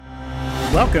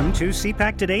Welcome to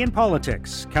CPAC Today in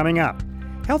Politics. Coming up,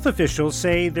 health officials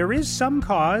say there is some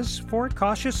cause for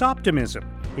cautious optimism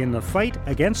in the fight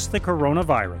against the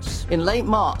coronavirus. In late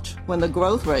March, when the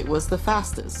growth rate was the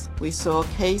fastest, we saw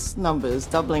case numbers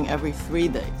doubling every 3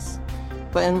 days.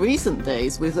 But in recent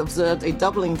days, we've observed a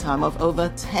doubling time of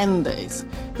over 10 days.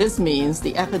 This means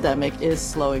the epidemic is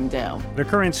slowing down. The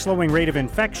current slowing rate of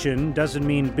infection doesn't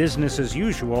mean business as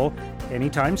usual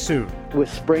anytime soon.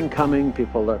 With spring coming,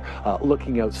 people are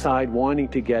looking outside, wanting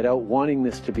to get out, wanting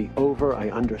this to be over. I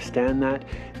understand that.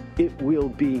 It will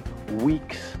be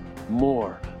weeks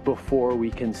more before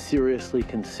we can seriously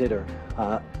consider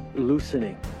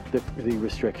loosening the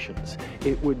restrictions.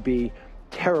 It would be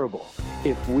terrible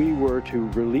if we were to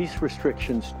release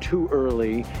restrictions too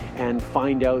early and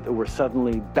find out that we're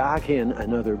suddenly back in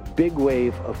another big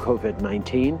wave of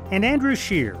COVID-19. And Andrew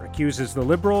Scheer accuses the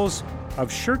Liberals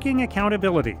of shirking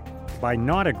accountability by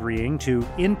not agreeing to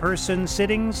in-person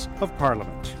sittings of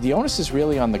Parliament. The onus is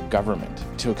really on the government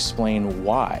to explain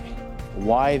why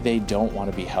they don't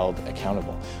want to be held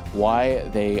accountable, why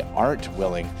they aren't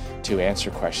willing to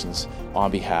answer questions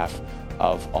on behalf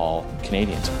of all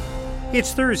Canadians.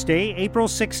 It's Thursday, April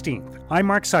 16th. I'm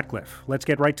Mark Sutcliffe. Let's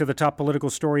get right to the top political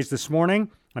stories this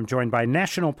morning. I'm joined by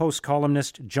National Post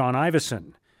columnist John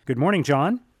Ivison. Good morning,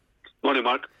 John. Morning,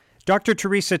 Mark. Dr.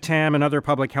 Theresa Tam and other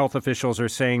public health officials are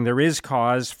saying there is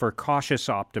cause for cautious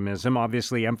optimism,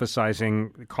 obviously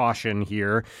emphasizing caution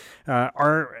here.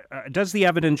 Does the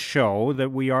evidence show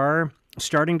that we are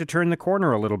starting to turn the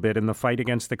corner a little bit in the fight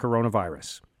against the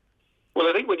coronavirus? Well,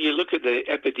 I think when you look at the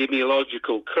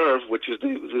epidemiological curve, which is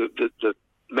the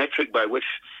metric by which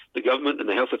the government and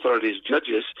the health authorities judge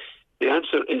us, the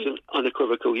answer is an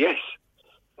unequivocal yes.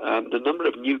 The number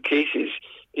of new cases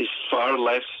is far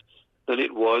less than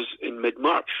it was in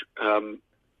mid-March.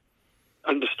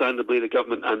 Understandably, the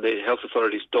government and the health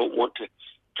authorities don't want to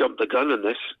jump the gun on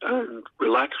this and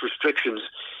relax restrictions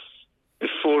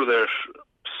before they're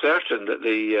certain that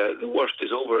the worst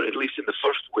is over, at least in the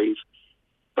first wave.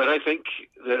 But I think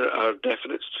there are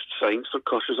definite signs for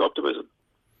cautious optimism.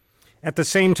 At the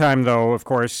same time, though, of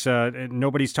course,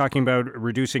 nobody's talking about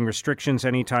reducing restrictions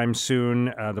anytime soon.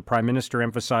 The Prime Minister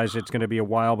emphasized it's going to be a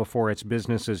while before it's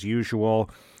business as usual.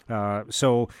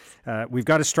 So we've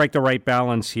got to strike the right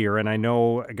balance here. And I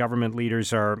know government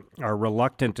leaders are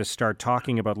reluctant to start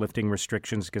talking about lifting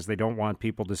restrictions because they don't want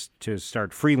people to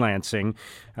start freelancing.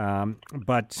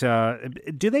 But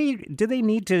do they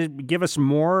need to give us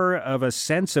more of a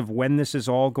sense of when this is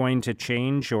all going to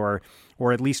change, or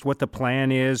at least what the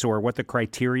plan is, or what the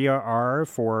criteria are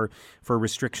for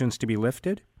restrictions to be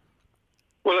lifted?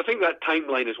 Well, I think that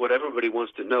timeline is what everybody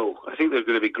wants to know. I think there's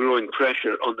going to be growing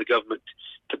pressure on the government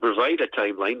to provide a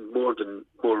timeline, more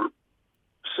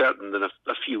certain than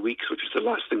a few weeks, which is the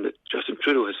last thing that Justin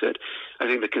Trudeau has said. I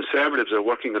think the Conservatives are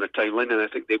working on a timeline, and I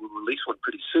think they will release one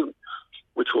pretty soon,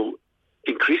 which will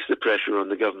increase the pressure on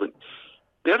the government.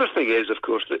 The other thing is, of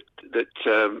course, that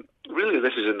really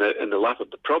this is in the lap of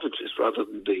the provinces rather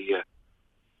than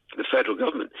the federal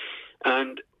government.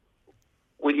 And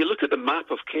when you look at the map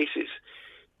of cases,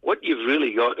 what you've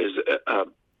really got is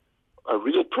a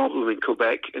real problem in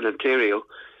Quebec and Ontario,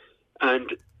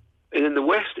 and in the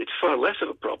West it's far less of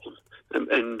a problem.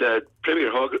 And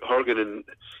Premier Horgan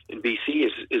in BC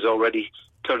is already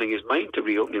turning his mind to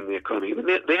reopening the economy. I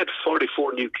mean, they had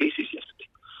 44 new cases yesterday.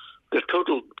 Their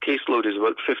total caseload is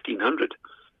about 1,500,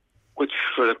 which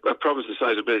for a province the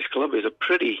size of British Columbia is a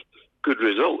pretty good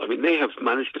result. I mean, they have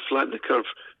managed to flatten the curve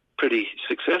pretty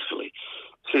successfully.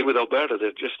 Same with Alberta,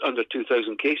 they're just under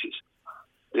 2,000 cases.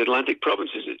 The Atlantic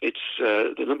provinces, it's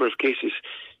the number of cases,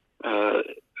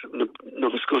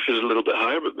 Nova Scotia is a little bit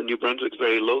higher, but New Brunswick's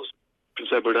very low,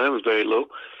 Prince Edward Island is very low.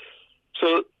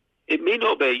 So it may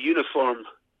not be a uniform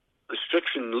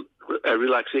restriction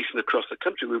relaxation across the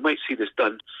country. We might see this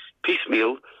done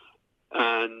piecemeal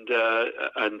and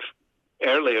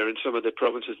earlier in some of the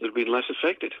provinces that have been less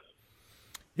affected.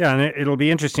 Yeah, and it'll be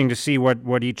interesting to see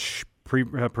what each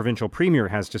provincial premier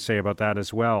has to say about that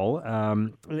as well.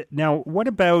 Now, what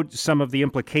about some of the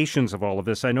implications of all of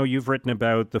this? I know you've written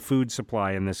about the food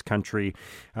supply in this country.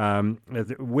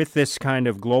 With this kind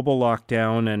of global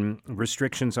lockdown and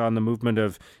restrictions on the movement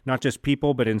of not just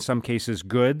people, but in some cases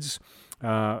goods,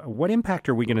 what impact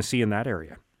are we going to see in that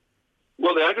area?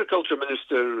 Well, the Agriculture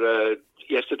Minister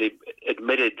yesterday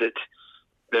admitted that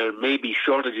there may be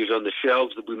shortages on the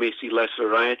shelves, that we may see less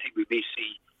variety, we may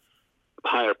see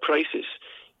higher prices.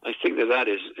 I think that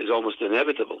is almost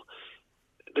inevitable.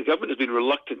 The government has been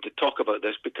reluctant to talk about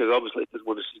this because obviously it doesn't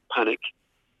want to see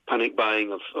panic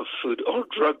buying of food or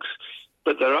drugs.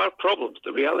 But there are problems.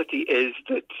 The reality is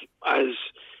that as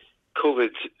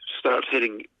COVID starts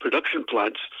hitting production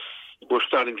plants, we're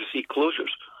starting to see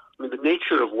closures. I mean, the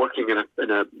nature of working in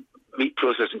a meat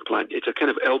processing plant, it's a kind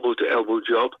of elbow-to-elbow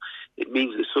job. It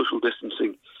means that social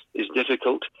distancing is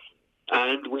difficult.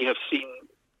 And we have seen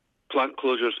plant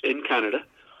closures in Canada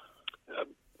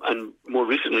and more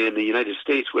recently in the United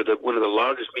States, where one of the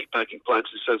largest meatpacking plants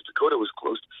in South Dakota was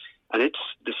closed. And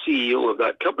the CEO of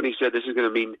that company said this is going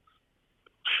to mean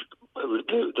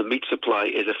the meat supply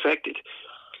is affected.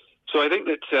 So I think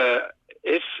that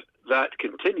if that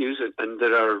continues, and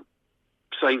there are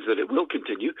signs that it will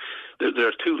continue, there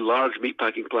are two large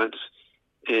meatpacking plants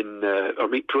or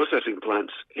meat processing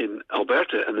plants in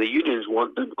Alberta, and the unions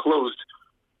want them closed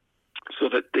so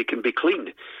that they can be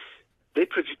cleaned. They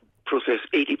process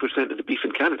 80% of the beef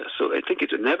in Canada, so I think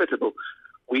it's inevitable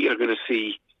we are going to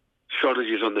see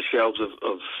shortages on the shelves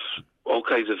of all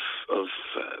kinds of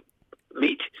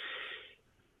meat.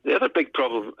 The other big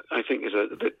problem, I think,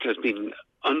 that has been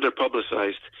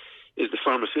under-publicised is the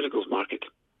pharmaceuticals market.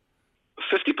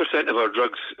 50% of our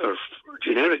drugs, or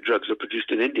generic drugs, are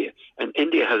produced in India, and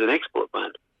India has an export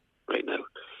ban right now.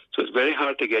 So it's very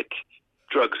hard to get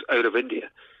drugs out of India.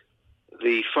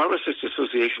 The Pharmacists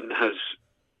Association has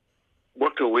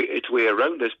worked its way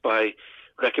around this by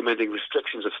recommending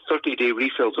restrictions of 30-day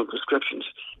refills on prescriptions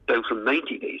down from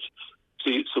 90 days.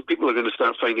 So people are going to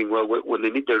start finding, well, when they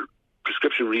need their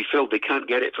prescription refilled, they can't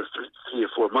get it for 3 or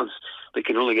 4 months. They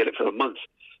can only get it for a month.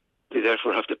 They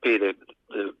therefore have to pay the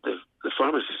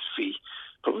pharmacist's fee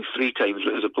probably 3 times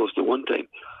as opposed to 1 time.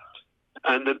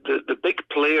 And the big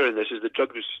player in this is the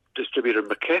drug distributor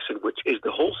McKesson, which is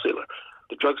the wholesaler.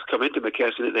 The drugs come into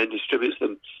McKesson and then distributes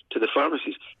them to the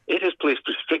pharmacies. It has placed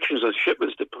restrictions on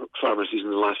shipments to pharmacies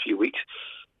in the last few weeks.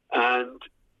 And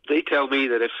they tell me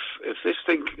that if this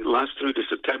thing lasts through to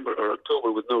September or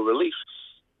October with no relief,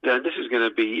 then this is going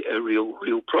to be a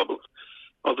real problem.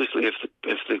 Obviously, if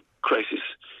the crisis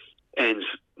ends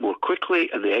more quickly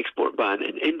and the export ban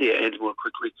in India ends more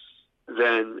quickly,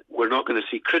 then we're not going to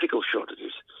see critical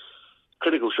shortages.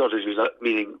 Critical shortages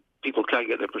meaning people can't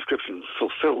get their prescription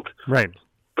fulfilled. Right.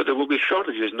 But there will be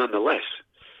shortages nonetheless.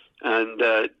 And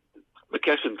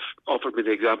McKesson offered me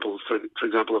the example, for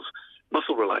example, of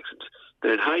muscle relaxants.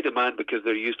 They're in high demand because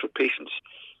they're used for patients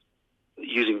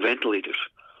using ventilators.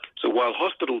 So while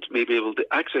hospitals may be able to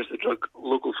access the drug,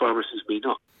 local pharmacies may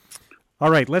not. All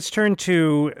right, let's turn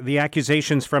to the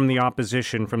accusations from the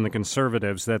opposition, from the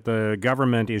Conservatives, that the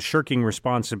government is shirking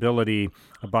responsibility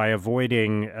by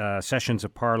avoiding sessions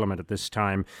of Parliament at this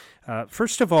time.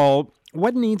 First of all,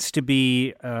 what needs to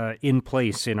be in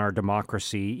place in our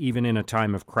democracy, even in a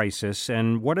time of crisis,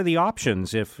 and what are the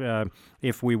options if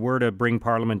we were to bring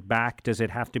Parliament back? Does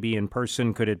it have to be in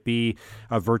person? Could it be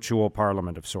a virtual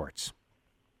Parliament of sorts?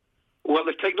 Well,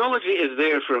 the technology is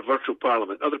there for a virtual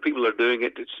parliament. Other people are doing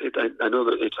it. I know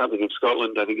that it's happening in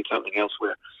Scotland. I think it's happening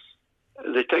elsewhere.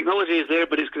 The technology is there,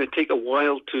 but it's going to take a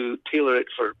while to tailor it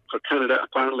for Canada.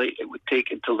 Apparently, it would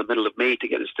take until the middle of May to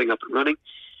get this thing up and running.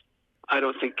 I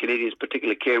don't think Canadians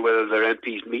particularly care whether their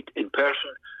MPs meet in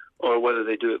person or whether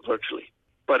they do it virtually.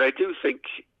 But I do think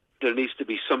there needs to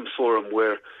be some forum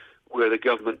where the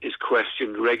government is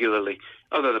questioned regularly,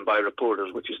 other than by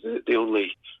reporters, which is the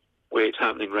only way it's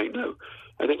happening right now.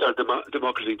 I think our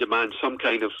democracy demands some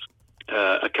kind of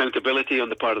accountability on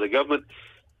the part of the government,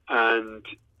 and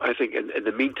I think in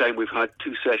the meantime we've had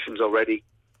 2 sessions already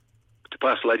to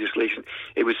pass legislation.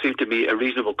 It would seem to me a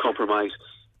reasonable compromise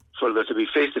for there to be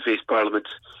face-to-face parliaments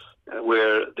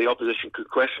where the opposition could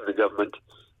question the government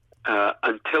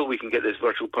until we can get this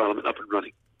virtual parliament up and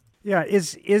running. Yeah,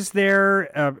 is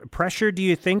there pressure, do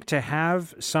you think, to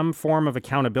have some form of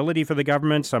accountability for the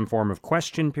government, some form of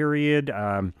question period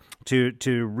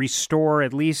to restore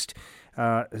at least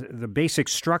the basic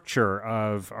structure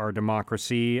of our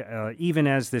democracy, even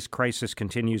as this crisis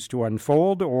continues to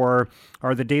unfold? Or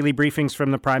are the daily briefings from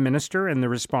the Prime Minister and the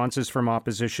responses from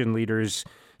opposition leaders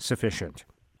sufficient?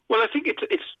 Well, I think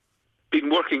it's been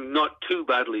working not too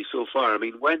badly so far. I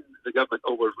mean, when the government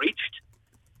overreached,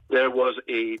 there was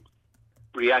a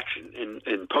reaction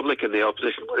in public, and the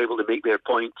opposition were able to make their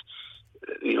point.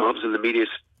 Obviously the media is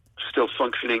still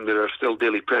functioning. There are still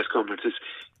daily press conferences.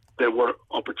 There were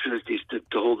opportunities to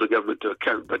hold the government to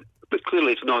account, but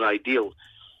clearly it's not ideal.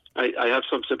 I have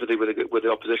some sympathy with the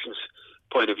opposition's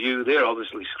point of view. They're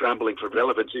obviously scrambling for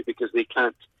relevancy because they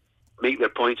can't make their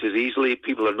points as easily.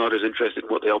 People are not as interested in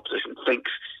what the opposition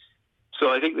thinks. So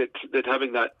I think that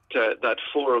having that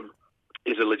forum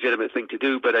is a legitimate thing to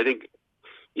do, but I think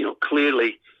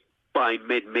clearly by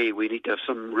mid-May we need to have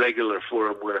some regular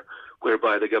forum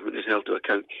whereby the government is held to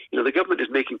account. The government is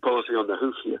making policy on the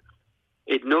hoof here.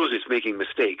 It knows it's making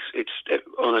mistakes. It's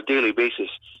on a daily basis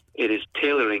It is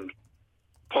tailoring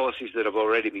policies that have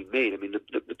already been made. I mean,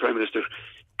 the Prime Minister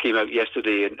came out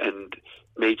yesterday and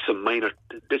did some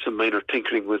minor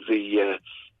tinkering with the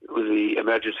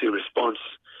emergency response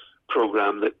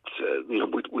program that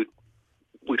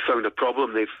we'd found a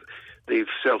problem. They've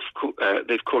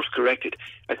course corrected.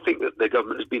 I think that the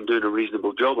government has been doing a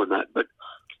reasonable job on that, but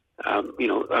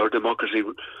our democracy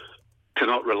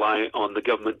cannot rely on the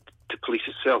government to police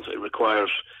itself. It requires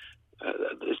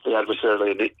it's the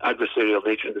adversarial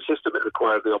nature of the system. It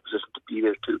requires the opposition to be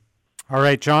there too. All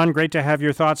right, John, great to have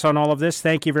your thoughts on all of this.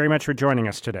 Thank you very much for joining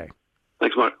us today.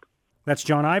 Thanks, Mark. That's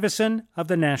John Ivison of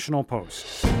the National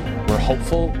Post. We're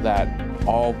hopeful that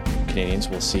all Canadians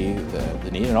will see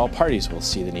the need, and all parties will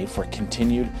see the need for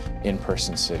continued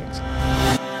in-person sittings.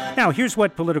 Now, here's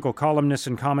what political columnists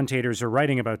and commentators are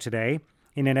writing about today.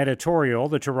 In an editorial,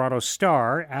 the Toronto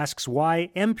Star asks why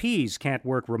MPs can't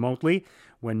work remotely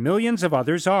when millions of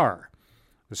others are.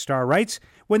 The Star writes,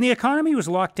 when the economy was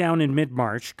locked down in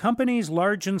mid-March, companies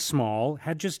large and small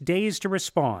had just days to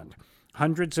respond.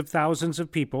 Hundreds of thousands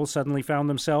of people suddenly found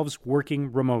themselves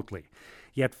working remotely.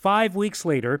 Yet 5 weeks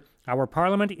later, our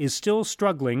Parliament is still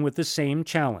struggling with the same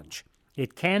challenge.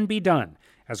 It can be done,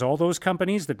 as all those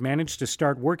companies that managed to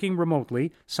start working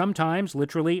remotely, sometimes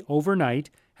literally overnight,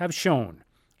 have shown.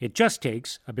 It just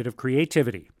takes a bit of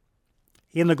creativity.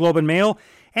 In the Globe and Mail,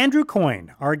 Andrew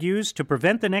Coyne argues to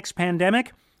prevent the next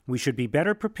pandemic, we should be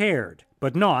better prepared,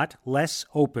 but not less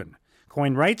open.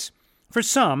 Coyne writes, for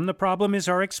some, the problem is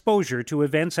our exposure to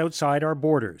events outside our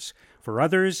borders. For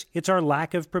others, it's our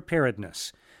lack of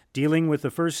preparedness. Dealing with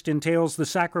the first entails the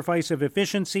sacrifice of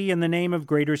efficiency in the name of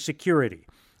greater security.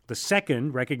 The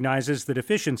second recognizes that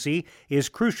efficiency is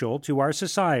crucial to our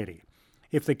society.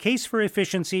 If the case for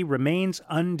efficiency remains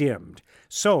undimmed,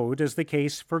 so does the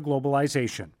case for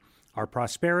globalization. Our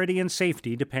prosperity and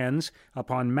safety depends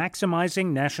upon maximizing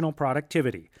national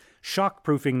productivity.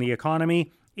 Shock-proofing the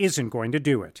economy isn't going to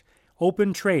do it.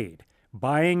 Open trade,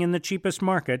 buying in the cheapest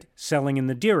market, selling in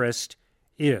the dearest,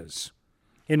 is.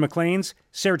 In Maclean's,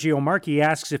 Sergio Marchi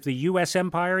asks if the U.S.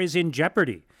 empire is in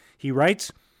jeopardy. He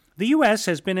writes, the U.S.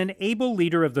 has been an able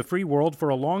leader of the free world for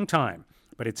a long time,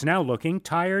 but it's now looking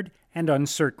tired and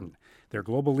uncertain. Their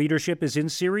global leadership is in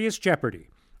serious jeopardy.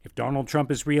 If Donald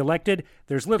Trump is reelected,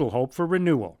 there's little hope for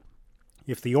renewal.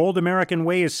 If the old American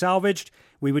way is salvaged,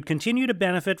 we would continue to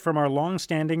benefit from our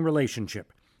long-standing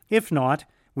relationship. If not,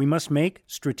 we must make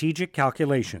strategic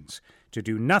calculations. To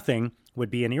do nothing would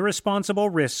be an irresponsible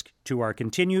risk to our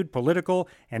continued political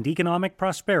and economic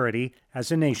prosperity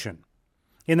as a nation.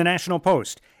 In the National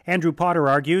Post, Andrew Potter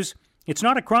argues, it's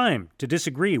not a crime to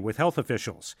disagree with health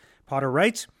officials. Potter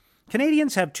writes,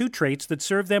 Canadians have two traits that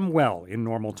serve them well in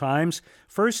normal times.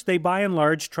 First, they by and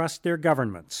large trust their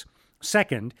governments.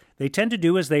 Second, they tend to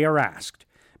do as they are asked.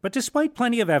 But despite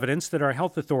plenty of evidence that our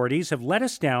health authorities have let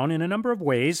us down in a number of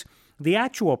ways, the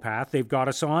actual path they've got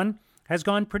us on has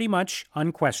gone pretty much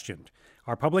unquestioned.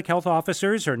 Our public health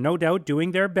officers are no doubt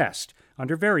doing their best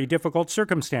under very difficult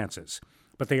circumstances.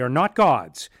 But they are not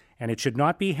gods, and it should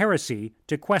not be heresy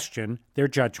to question their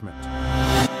judgment.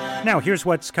 Now, here's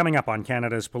what's coming up on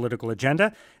Canada's political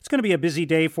agenda. It's going to be a busy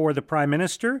day for the Prime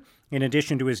Minister. In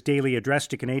addition to his daily address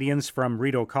to Canadians from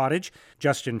Rideau Cottage,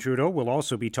 Justin Trudeau will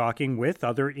also be talking with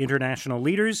other international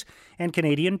leaders and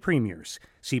Canadian premiers.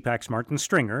 CPAC's Martin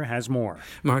Stringer has more.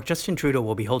 Mark, Justin Trudeau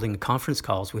will be holding conference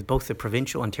calls with both the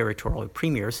provincial and territorial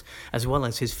premiers, as well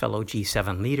as his fellow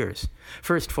G7 leaders.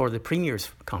 First, for the premiers'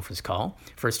 conference call,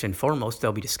 first and foremost,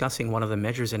 they'll be discussing one of the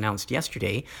measures announced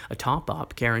yesterday, a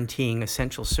top-up guaranteeing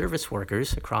essential service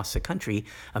workers across the country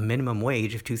a minimum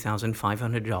wage of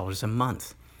 $2,500 a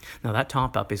month. Now, that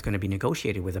top-up is going to be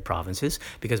negotiated with the provinces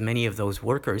because many of those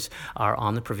workers are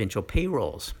on the provincial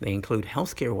payrolls. They include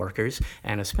healthcare workers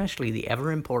and especially the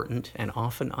ever-important and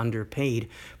often underpaid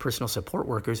personal support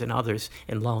workers and others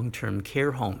in long-term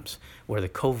care homes, where the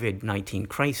COVID-19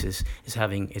 crisis is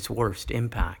having its worst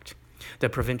impact. The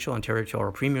provincial and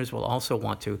territorial premiers will also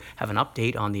want to have an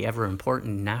update on the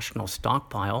ever-important national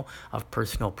stockpile of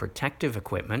personal protective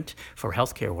equipment for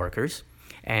healthcare workers.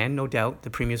 And no doubt the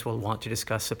premiers will want to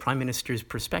discuss the Prime Minister's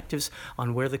perspectives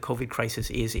on where the COVID crisis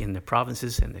is in the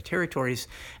provinces and the territories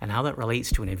and how that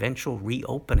relates to an eventual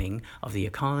reopening of the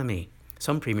economy.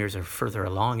 Some premiers are further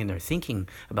along in their thinking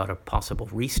about a possible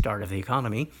restart of the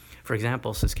economy. For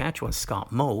example, Saskatchewan's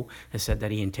Scott Moe has said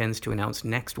that he intends to announce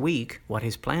next week what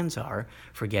his plans are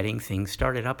for getting things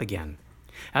started up again.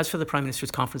 As for the Prime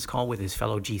Minister's conference call with his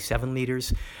fellow G7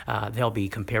 leaders, they'll be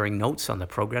comparing notes on the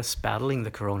progress battling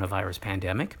the coronavirus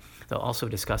pandemic. They'll also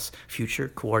discuss future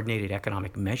coordinated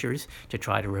economic measures to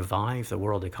try to revive the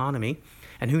world economy.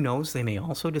 And who knows, they may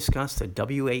also discuss the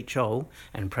WHO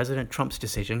and President Trump's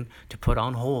decision to put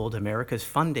on hold America's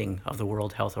funding of the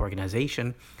World Health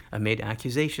Organization amid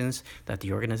accusations that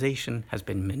the organization has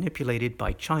been manipulated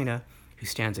by China, who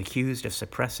stands accused of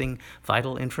suppressing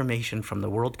vital information from the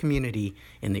world community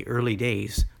in the early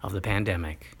days of the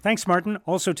pandemic. Thanks, Martin.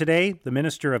 Also today, the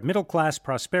Minister of Middle Class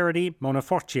Prosperity, Mona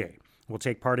Fortier, will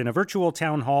take part in a virtual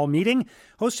town hall meeting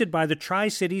hosted by the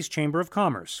Tri-Cities Chamber of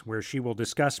Commerce, where she will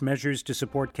discuss measures to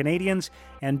support Canadians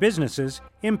and businesses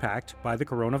impacted by the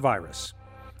coronavirus.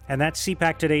 And that's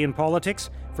CPAC Today in Politics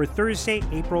for Thursday,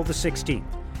 April the 16th.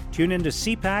 Tune into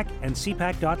CPAC and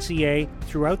CPAC.ca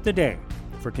throughout the day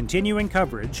for continuing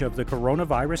coverage of the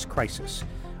coronavirus crisis.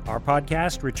 Our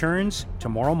podcast returns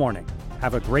tomorrow morning.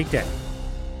 Have a great day.